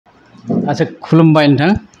आच्छा खुलुमबाय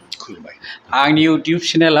नोंथां। खुलुमबाय। आंनि इउटिउब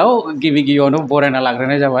चेनेलाव गिबि गिबियावनो बरायना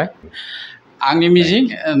लाग्रोनाय जाबाय। आंनि मिजिं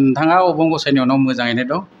नोंथाङा अबं गसाइनि उनाव मोजाङैनो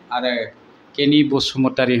दं आरो केनि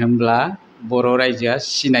बसुमतारी होनब्ला बर' रायजोआ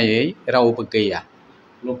सिनायै रावबो गैया।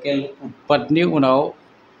 लकेल उत्पादनि उनाव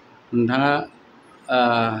नोंथाङा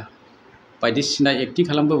बायदिसिना एक्टिं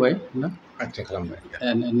खालामबोबाय ना? एक्टिं खालामबाय।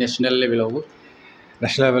 नेसनेल लेभेलावबो।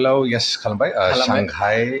 नेसनेल लेभेलाव येस खालामबाय।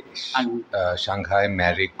 शांघाई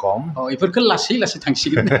मेरी कम। बेफोरखौ लासै लासै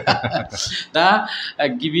थांसिगोन। दा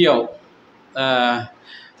गिबियाव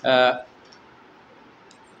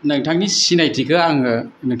नोंथांनि सिनायथिखौ आङो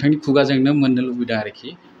नोंथांनि खुगाजोंनो मोननो लुबैदों आरोखि।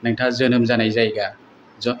 नोंथाङा जोनोम जानाय जायगा,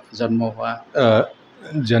 जन्मआ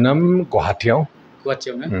जोनोम गुवाहाटियाव।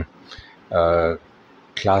 गुवाहाटियावनो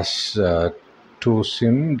क्लास 2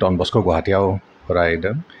 सिम डन बस्क' गुवाहाटियाव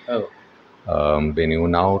फरायदों। बेनि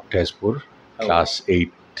उनाव तेजपुर क्लास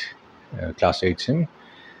 8 सिम,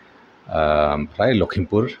 ओमफ्राय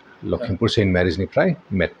लखिमपुर सेन्ट मेरिजनिफ्राय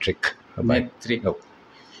मेट्रिक होबाय।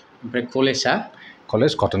 ओमफ्राय कलेजआ?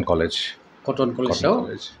 कलेज कटन कलेजाव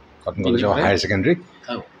हायार सेकेन्डारि।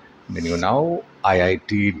 बेनि उनाव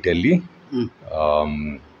IIT Delhi,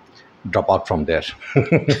 drop out from there.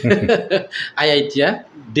 IIT आ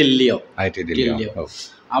दिल्लीयाव? IIT दिल्लीयाव।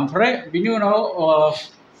 ओमफ्राय बिनि उनाव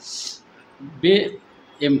बे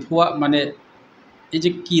एम्फौआ माने जे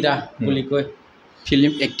किरा बुलिको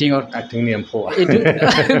फिल्म एक्टिंनि एम्फौआ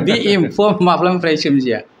बे एम्फौआ माब्लानिफ्राय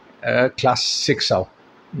सोमजिया? क्लास 6आव।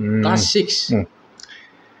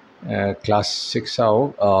 क्लास 6आव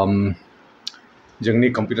जोंनि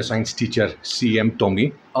computer science teacher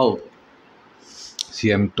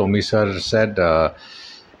CM Tommy sir said,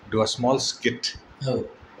 do a small skit.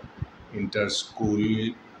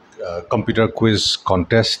 Inter-school computer quiz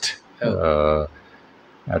contest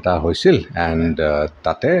এটা হৈছিল, and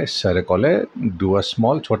তাতে ছাৰে ক'লে do a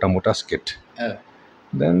small छोटा मोटा skit.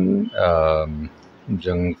 Then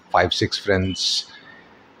जों 5-6 friends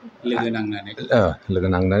लोगो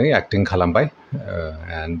नांनानै एक्टिं खालामबाय,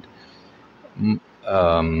 and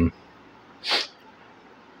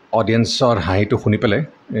ऑडियन्सर हाঁহিটো শুনি পেলাই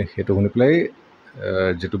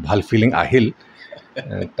যিটো ভাল ফিলিং আহিল,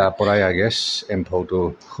 তাৰ পৰাই আই গেছ এম্ফৌটো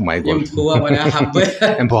সোমাই গ'ল।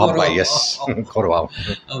 এম্ফৌ হাববাই, येस खर'आव।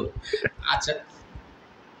 आच्छा,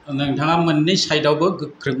 नोंथाङा मोननै साइडआवबो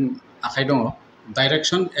गोख्रों आखाइ दङ,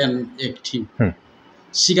 डाइरेक्सन एन्ड एक्टिं।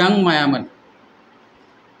 सिगां मायामोन?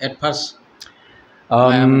 Eight first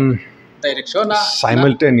डाइरेक्सना?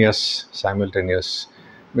 साइमल्टेनियास।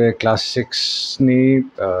 बे क्लास 6नि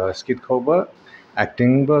स्किटखौबो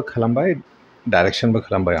एक्टिंबो खालामबाय, डाइरेक्सनबो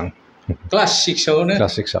खालामबाय आं। क्लास 6आवनो?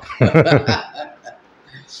 क्लास 6आव।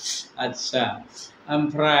 आच्छा,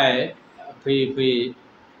 ओमफ्राय फैयै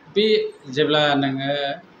बे जेब्ला नोङो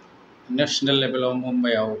नेसनेल लेभेलाव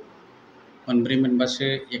मुम्बाइआव मोनब्रै मोनबासो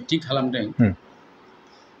एक्टिं खालामदों,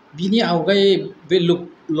 बिनि आवगाय बे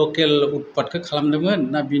लकेल उत्पादखौ खालामदोंमोन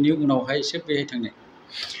ना बिनि उनावहायसो बेहाय थांनाय?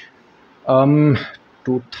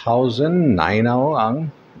 2009आव आं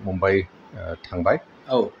मुम्बाइ थांबाय।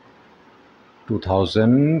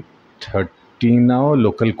 2013आव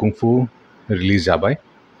लकेल कुंफु रिलिज जाबाय,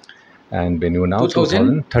 एन्ड बेनि उनाव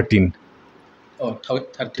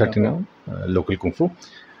 2013आव लकेल कुंफु,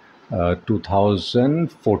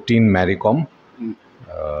 2014 मेरी कम,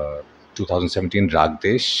 2017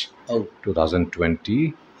 रागदेश, 2020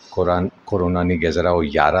 कर'नानि गेजेराव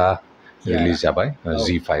यारा रिलिज जाबाय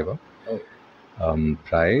Z5आव,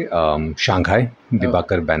 ओमफ्राय शांघाई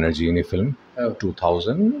दिबाकर बेनार्जीनि फिल्म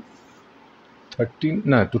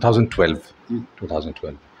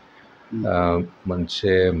 2012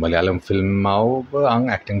 मोनसे मलयालम फिल्मावबो आं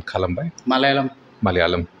एक्टिं खालामबाय।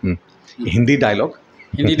 मलयालम हिन्दी डायलग।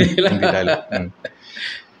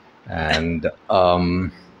 एन्ड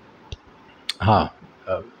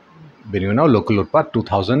बेनि उनाव लकेल उत्पाद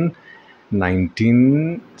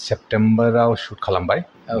 2019 सेप्टेम्बराव शुट खालामबाय,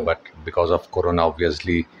 बाट because of corona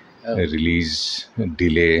अबभियासलि release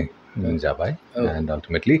delay जाबाय, एन्ड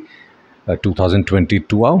आल्टिमेटलि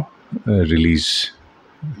 2022आव रिलिज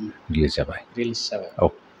जाबाय। औ,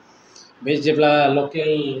 बे जेब्ला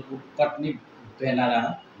लकेल उत्पादनि बेनारा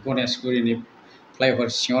गणेशगुरिनि फ्लाइअभार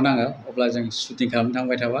सिङाव नाङो, अब्ला जों शुटिं खालामनो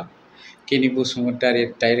थांबाय थाबा केनि बसुमतारी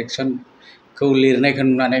डाइरेक्सनखौ लिरनायखौ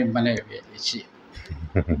नुनानै माने एसे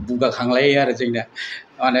बुगाखांलायो आरो जोंना,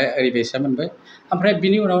 माने ओरैबायसा मोनबाय। ओमफ्राय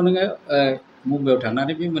बिनि उनाव नोङो मुम्बाइआव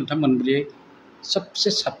थांनानै बे मोनथाम मोनब्रै सबसे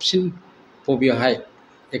साबसिन बबेयावहाय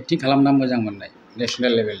एक्टिं खालामना मोजां मोननाय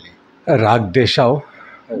नेसनेल लेभेलनि? रागदेशआव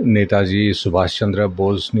नेताजी सुभाष चन्द्र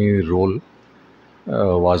बसनि रल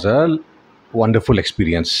was a wonderful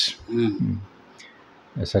experience.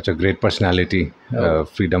 such a great personality,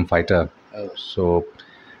 freedom fighter. So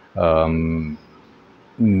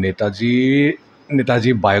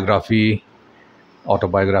Netaji biography,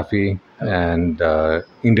 autobiography, and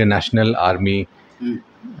Indian National Army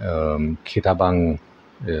Khitabang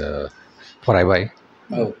Phoraibai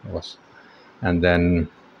was, and then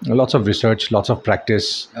lots of research, lots of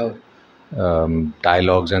practice,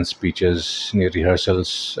 dialogues and speeches,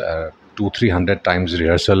 rehearsals, 200-300 times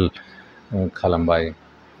rehearsal, Khalambai,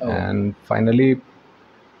 and finally,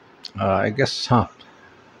 I guess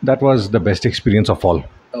that was the best experience of all.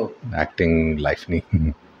 Acting life ni.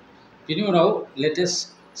 Bini unau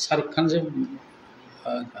latest Shahrukh Khan je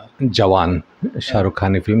Jawaan, Shahrukh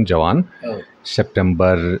Khan film Jawaan,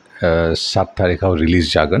 September 7 तारिखाव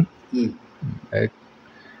release जागोन.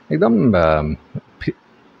 एकदम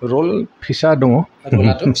role फिसा दङ.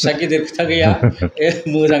 Rolaथ' फिसा गिदिर खोथा गैया,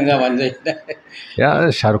 मोजां जाबानो जायो. Yeah,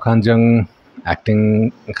 Shahrukh Khan जों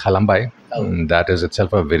acting खालामबाय. That is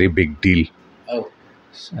itself a very big deal.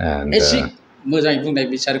 And एसे मोजाङै बुंनाय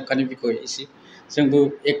बे शाहरुख खाननि बिखय एसे जोंबो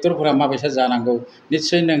एक्टरफोरा माबायसा जानांगौ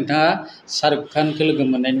निश्चय नोंथाङा शाहरुख खानखौ लोगो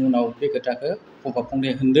मोननायनि उनाव बे खोथाखौ फंफा फंनै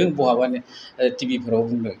होनदों बहाबा टिभिफोराव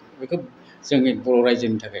बुंदों बेखौ जोंनि बर'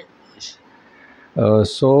 रायजोनि थाखाय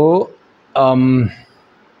so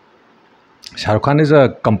Shahrukh Khan is a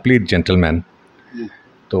complete gentleman.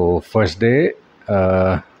 So first day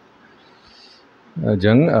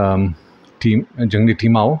जोंनि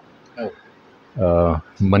टीमाव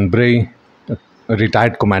मोनब्रै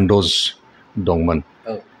retired commandos दंमोन.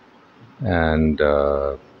 And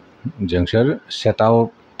जोंसोर सेटआव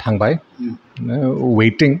थांबाय,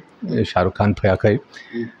 waiting, शाहरुख खान फैयाखै.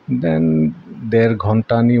 Then 1.5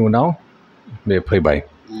 घन्टानि उनाव बे फैबाय.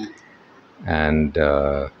 And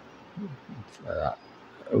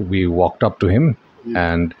we walked up to him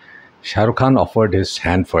and Shahrukh Khan offered his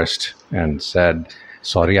hand first and said,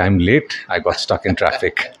 "Sorry, I'm late. I got stuck in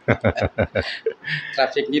traffic."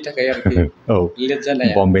 Traffic ni थाखाय आरोखि late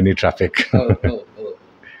जानाया. Bombay traffic.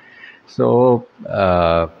 So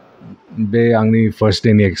बे आंनि first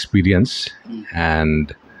day नि experience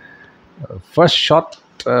and first shot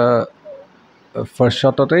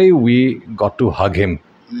we got to hug him.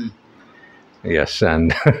 Yes,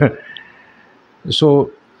 and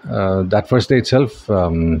so that first day itself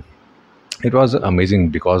it was amazing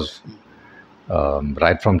because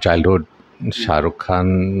right from childhood Shahrukh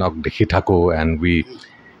Khan dekhi thako and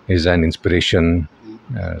he's an inspiration,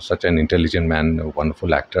 such an intelligent man, a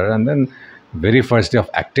wonderful actor, and then very first day of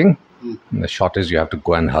acting the shot is you have to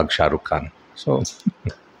go and hug Shahrukh Khan. So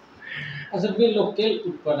आजल बे local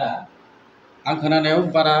उत्पादा आं खोनानायाव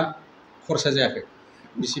बारा खरसा जायाखै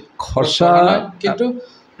बेसे खरसा কিন্তু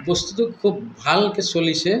বস্তুটো খুব ভালকে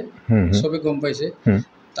চলিছে সবে গম পাইছে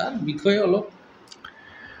তার বিষয়ে অলপ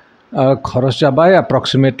খরচ যাবাই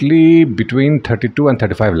approximately between 32 and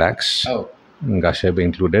 35 lakhs. Gasheb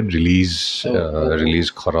included release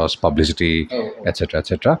খরচ, publicity, etc.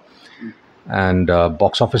 And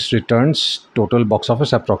box office returns, total box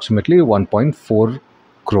office approximately 1.4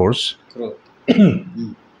 crores.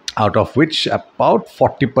 Out of which about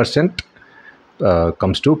 40%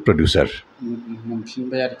 comes to producer.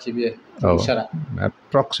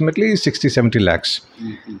 Approximately 60-70 lakhs.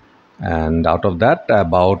 And out of that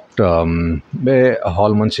about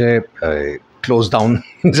hall manche closed down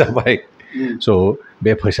jabai. So be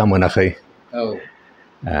paisa monakhai.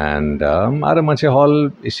 And ara manche hall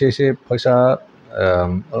ise paisa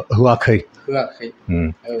huakhai.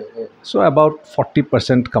 So about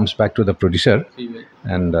 40% comes back to the producer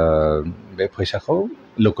and be paisa kho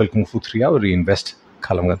local kung fu 3 aw reinvest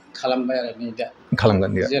khalamgan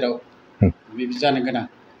ya जेराव बिबि जानो गोनां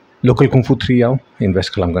local kung fu 3 आव invest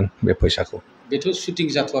खालामगोन बे फैसाखौ Beth' shooting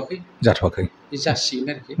जाथ'वाखै जासिगोन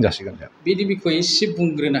आरोखि बिनि बिखय एसे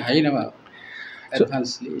बुंग्रोनो हायो नामा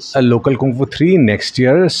एडभान्सलि local kung fu 3 next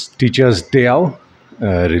year's teachers day आव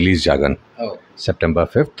release जागोन September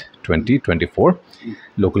 5th 2024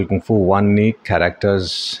 local kung fu 1 ni characters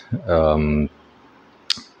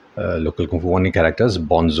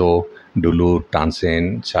Bonzo, Dulu, Tansen,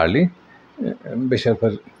 Charlie बेसोर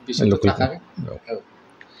local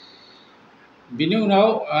बिनि उनाव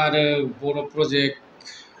आरो बर' प्रजेक्ट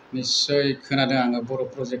निश्चय खोनादों आङो बर'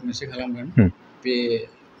 प्रजेक्ट मोनसे खालामगोन बे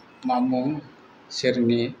मा मुं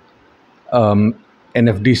सोरनि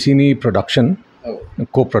NFDC नि production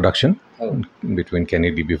co-production between Kenny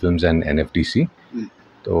DB Films and NFDC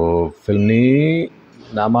तो film नि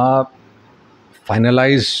नामा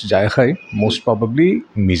finalize जायाखै most probably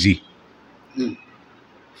Mizi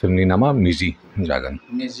film नि नामा Mizi जागोन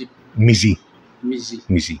Mizi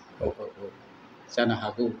जानो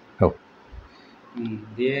हागौ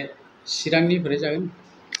बे चिरांनिफ्राय जागोन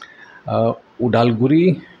Udalguri,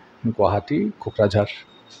 Guwahati, Kokrajhar.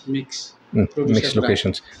 mix Mixed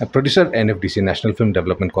locations. Producer NFDC, National Film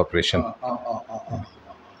Development Corporation.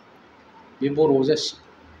 बे बर'आव जासि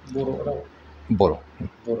बर' राव Boro.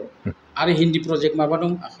 बर' आरो हिन्दी प्रजेक्ट माबा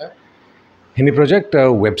दं आखा Hindi project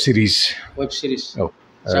web series. Web series Oh.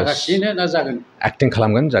 जागासिनो ना जागोन Acting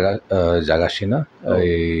खालामगोन जागासिनो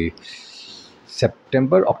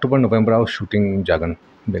September, October, November आव shooting जागोन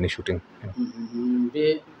बेनि shooting. बे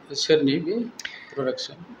सोरनि बे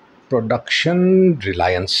प्रडाक्सन Production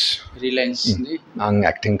Reliance. रिलायन्सनि आं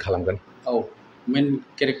acting खालामगोन. औ मेन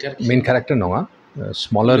केरेक्टार Main character नङा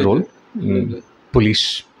smaller role. Police.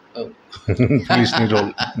 औ Police-नि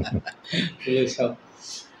role. पुलिसाव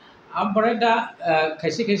ओमफ्राय दा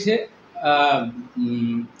खायसे खायसे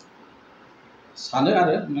सानो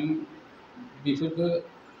आरो नों बेफोरखौ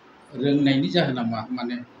रोंनायनि जाहोना मा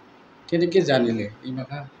माने केनेके जानिले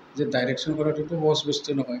इमाखा जे डाइरेक्सन कराथ' हस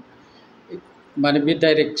बुस्थु नङा माने बे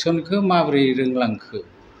डाइरेक्सनखौ माबोरै रोंलांखो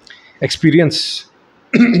Experience.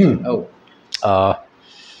 औ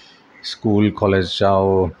School, college आव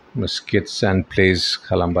skits and plays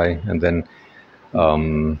खालामबाय and then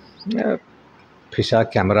फिसा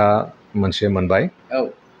camera मोनसे मोनबाय औ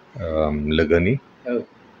लोगोनि औ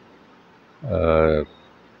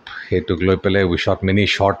हेतुक লৈ পেলাই we shot many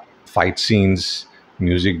short fight scenes,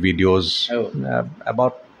 music videos,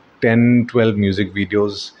 about 10-12 music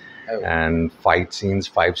videos and fight scenes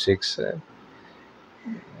 5-6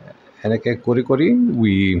 এনেকৈ কৰি কৰি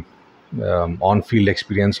we on field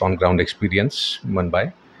experience, on ground experience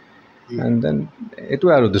मोनबाय and then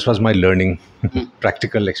এইটোৱে আৰু this was my learning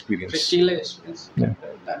practical experience.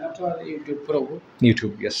 दानाथ' आरो इउटिउबफोरावबो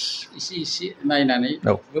YouTube, yes. इसे इसे नायनानै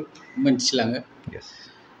मोनथिलाङो Yes.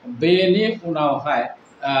 बेनि उनावहाय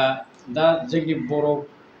दा जोंनि बर'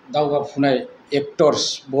 दावगाफुनाय एक्टर्स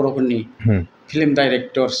बर'फोरनि फिल्म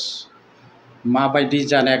डाइरेक्टर्स माबायदि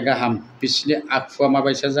जानाया गाहाम बिसोरनि आखुआ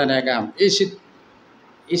माबायसा जानाया गाहाम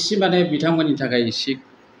एसे माने बिथांमोननि थाखाय एसे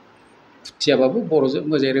फुथियाबाबो बर'जों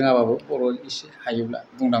मोजाङै रोङाबाबो बर' एसे हायोब्ला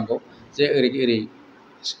बुंनांगौ जे ओरै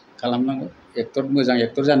खालामनांगौ मोजां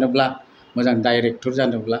एक्टर जानोब्ला मोजां डाइरेक्टर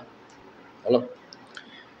जानोब्ला अलप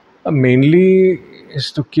Mainly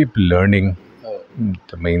is to keep learning.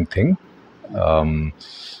 The main thing.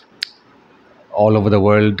 All over the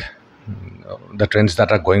world, the trends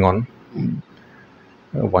that are going on,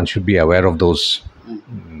 one should be aware of those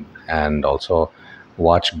and also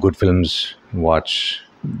watch good films, watch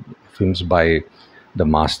films by the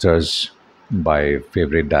masters, by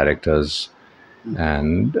favorite directors,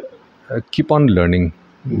 and keep on learning.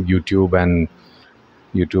 YouTube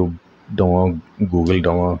don't Google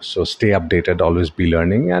don't, so stay updated, always be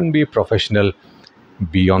learning and be professional,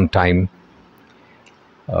 be on time.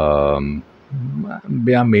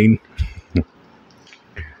 Be our main.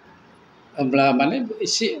 होमब्ला माने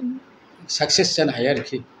एसे success जानो हायो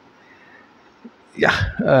आरोखि Yeah,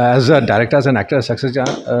 as a director, as an actor, success.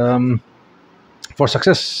 For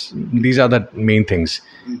success, these are the main things: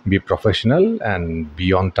 be professional and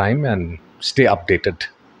be on time and stay updated.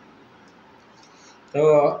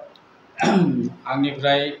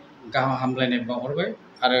 आंनिफ्राय गाहाम हामलायनाय बावहरबाय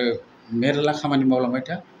आरो मेरला खामानि मावलांबाय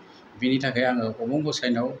था बिनि थाखाय आङो अबं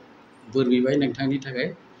गसाइनाव बोर बिबाय नोंथांनि थाखाय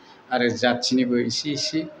आरो जाथिनिबो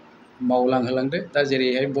एसे मावलांहोलांदो दा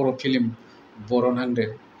जेरैहाय बर' फिल्म बरनहांदो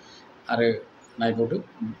आरो नायबावदो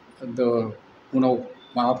उनाव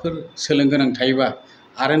माबाफोर सोलोंगोनां थायोबा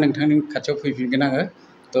आरो नोंथांनि खाथियाव फैफिनगोन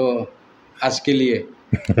आङो आज के लिए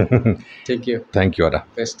thank you Thank you, Ada.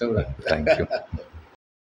 Best of lakh Thank you.